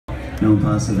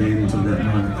What's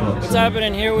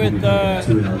happening here with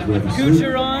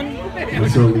Coucheron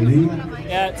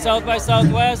at South by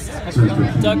Southwest,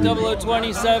 Duck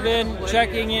 0027,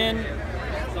 checking in.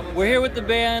 We're here with the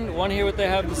band, want to hear what they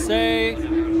have to say.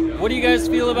 What do you guys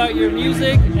feel about your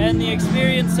music and the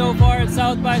experience so far at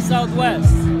South by Southwest?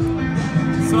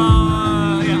 So,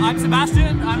 yeah, I'm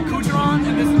Sebastian, I'm Coucheron,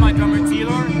 and this is my drummer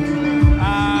Theodore.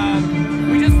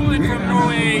 We just flew in from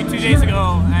Norway 2 days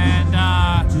ago, and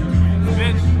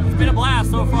it's been a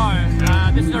blast so far.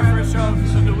 This is our first show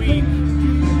of the week,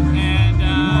 and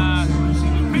it's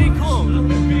pretty cool.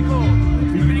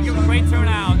 Pretty good, great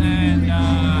turnout, and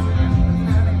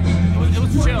it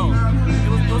was chill.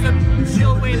 It was a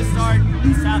chill way to start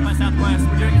South by Southwest.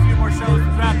 We're doing a few more shows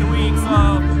throughout the week,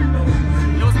 so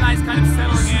it was nice kind of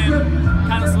settling in,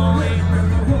 kind of slowly.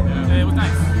 It was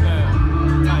nice.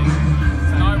 Nice.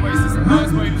 It's a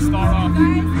nice way to start off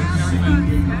everything.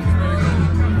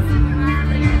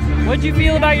 What'd you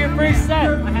feel about your first set?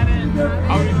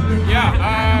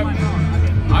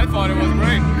 I thought it was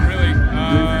great, really.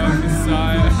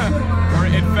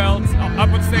 It felt, up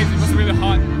on stage, it was really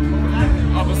hot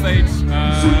up on stage,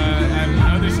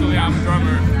 and additionally I'm a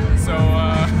drummer, so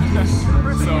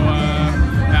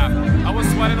yeah, I was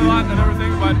sweating a lot and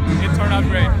everything, but it turned out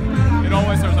great. It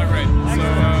always turns out great,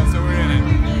 so we're in it.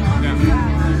 Yeah.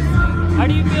 How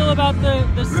do you feel about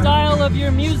the style of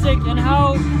your music and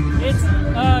how it's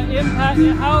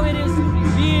how it is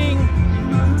being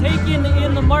taken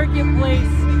in the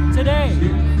marketplace today?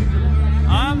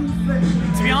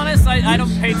 To be honest, I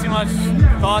don't pay too much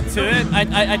thought to it.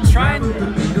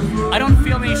 I don't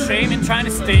feel any shame in trying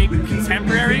to stay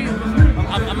contemporary.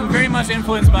 I'm very much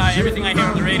influenced by everything I hear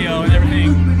on the radio and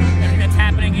everything that's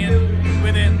happening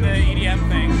within the EDM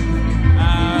thing.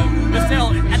 But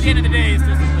still, at the end of the day, it's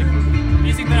just like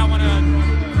music that I want to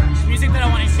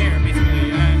share,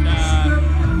 basically. And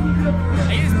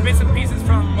I use bits and pieces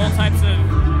from all types of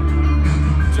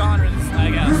genres, I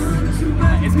guess.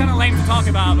 It's kind of lame to talk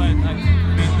about, but I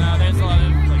mean, there's a lot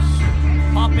of like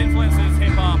pop influences,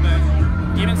 hip hop,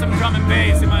 and even some drum and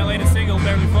bass in my latest single,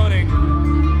 Barely Floating,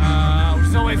 which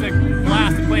is always a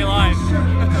blast to play live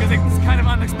because it's kind of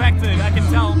unexpected. I can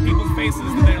tell people's faces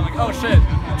that they're like, "Oh shit,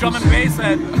 drum and bass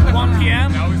at 1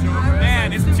 p.m.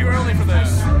 Man, it's too early for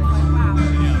this."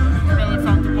 Yeah, really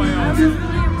fun to play. Also,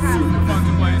 super fun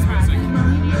to play his music.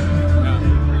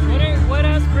 Yeah. What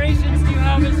aspirations do you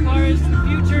have as far as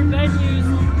future venues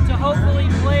to hopefully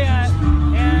play at,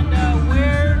 and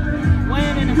where,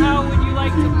 when, and how would you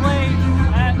like to play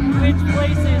at which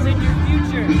places in your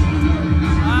future?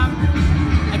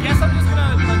 I guess I'm just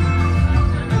gonna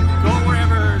go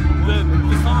wherever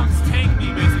the songs take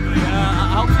me, basically. I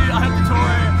hope to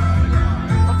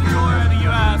tour the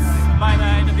U.S. by the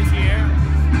end of this year,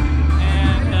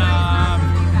 and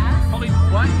probably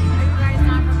what? Are you guys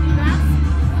not from the U.S.?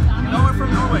 No, we're from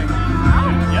Norway. Oh,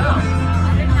 yeah.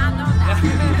 I did not know that.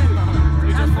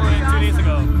 We just flew in 2 days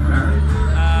ago.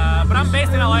 But I'm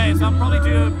based in LA, so I'll probably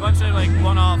do a bunch of like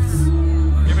one-offs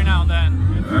every now and then.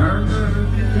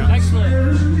 Excellent.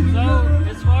 So,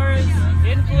 as far as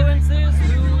influences,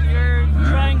 who you're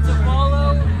trying to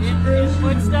follow in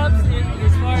footsteps,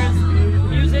 as far as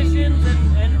musicians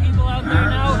and people out there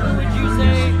now, who would you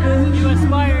say you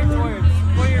aspire towards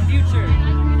for your future?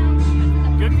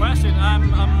 Good question.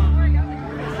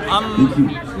 I'm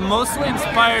mostly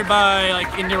inspired by like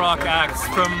indie rock acts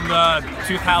from the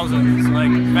 2000s,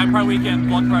 like Vampire Weekend,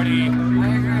 Block Party,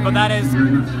 but that is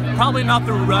probably not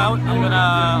the route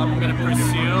I'm gonna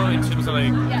pursue in terms of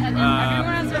like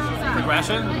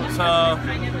progression. So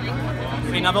I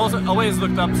mean, I've also always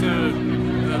looked up to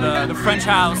the French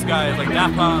house guys like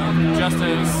Daft Punk,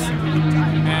 Justice,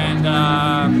 and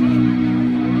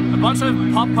a bunch of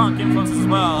pop punk influences as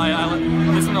well. I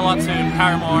listen a lot to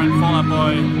Paramore and Fall Out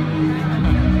Boy.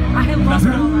 I love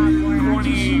Fall Out Boy.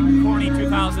 Corny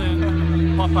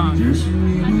 2000 pop punk.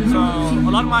 So a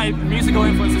lot of my musical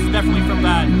influences are definitely from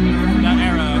that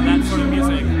era, that sort of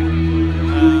music.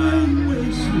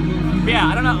 But yeah,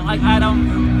 I don't know. Like I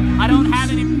don't have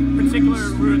any particular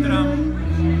route that I'm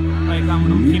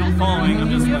keen on following. I'm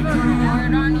just like.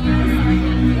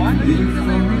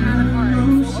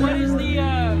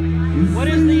 What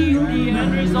is the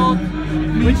end result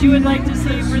which you would like to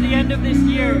see for the end of this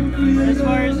year, as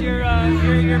far as your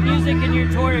music and your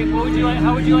touring? What would you like?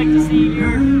 How would you like to see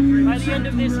by the end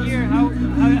of this year? How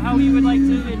you would like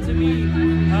it to be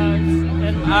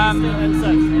and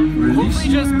such? Hopefully,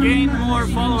 just gain more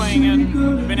following and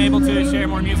been able to share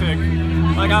more music.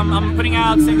 Like I'm putting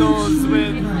out singles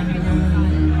with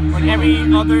like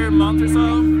every other month or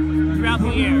so throughout the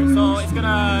year. So it's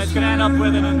gonna end up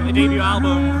with a debut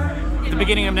album the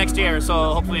beginning of next year,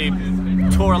 so hopefully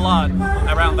tour a lot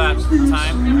around that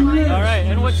time. All right,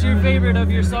 and what's your favorite of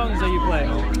your songs that you play?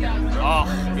 Oh,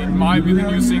 it might be the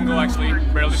new single actually,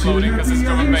 Barely Floating, because it's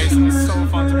drum and bass and it's so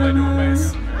fun to play drum and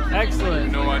bass.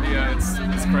 Excellent. No idea, it's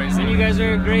crazy. And you guys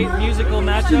are a great musical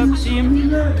matchup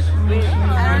team? I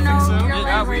don't know. So,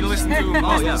 yeah, we listen to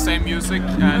most of the same music,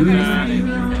 and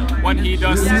when he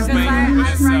does his thing with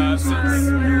his synths,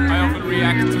 I often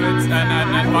react to it,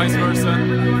 and vice versa.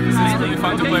 It's really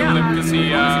fun to play with him because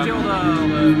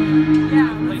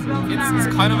it's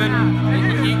kind of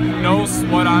he knows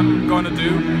what I'm gonna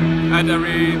do, and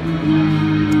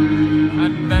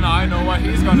then I know what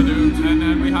he's gonna do,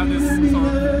 and we have this sort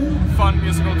of fun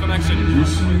musical connection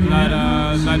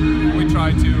that we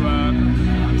try to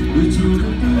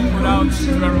put out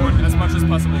to everyone as much as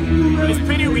possible. It's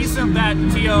pretty recent that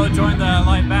Tio joined the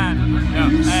live band,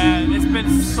 and it's been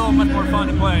so much more fun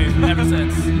to play ever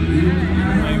since.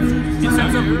 Like, in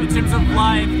terms of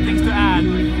live things to add,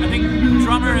 I think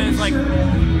drummer is like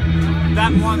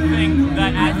that one thing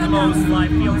that adds the most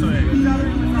live feel to it.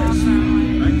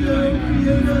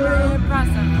 Very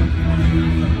impressive.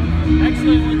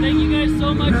 Excellent. Well, thank you guys so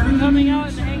much for coming out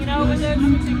and hanging out with us.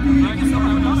 Thank you so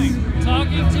much for coming.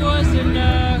 Talking to us, and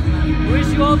wish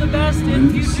you all the best in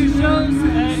future shows,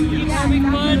 and keep having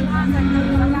fun.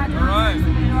 Alright.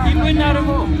 Keep winning out of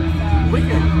home.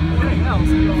 Wicked. Thank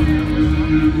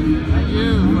Thank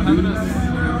you for having us.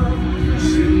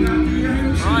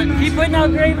 Alright. Keep putting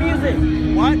out great music.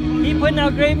 What? Keep putting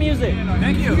out great music.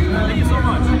 Thank you. Thank you so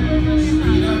much.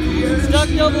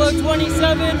 Sxsw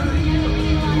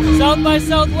OO27, South by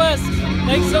Southwest.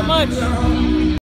 Thanks so much.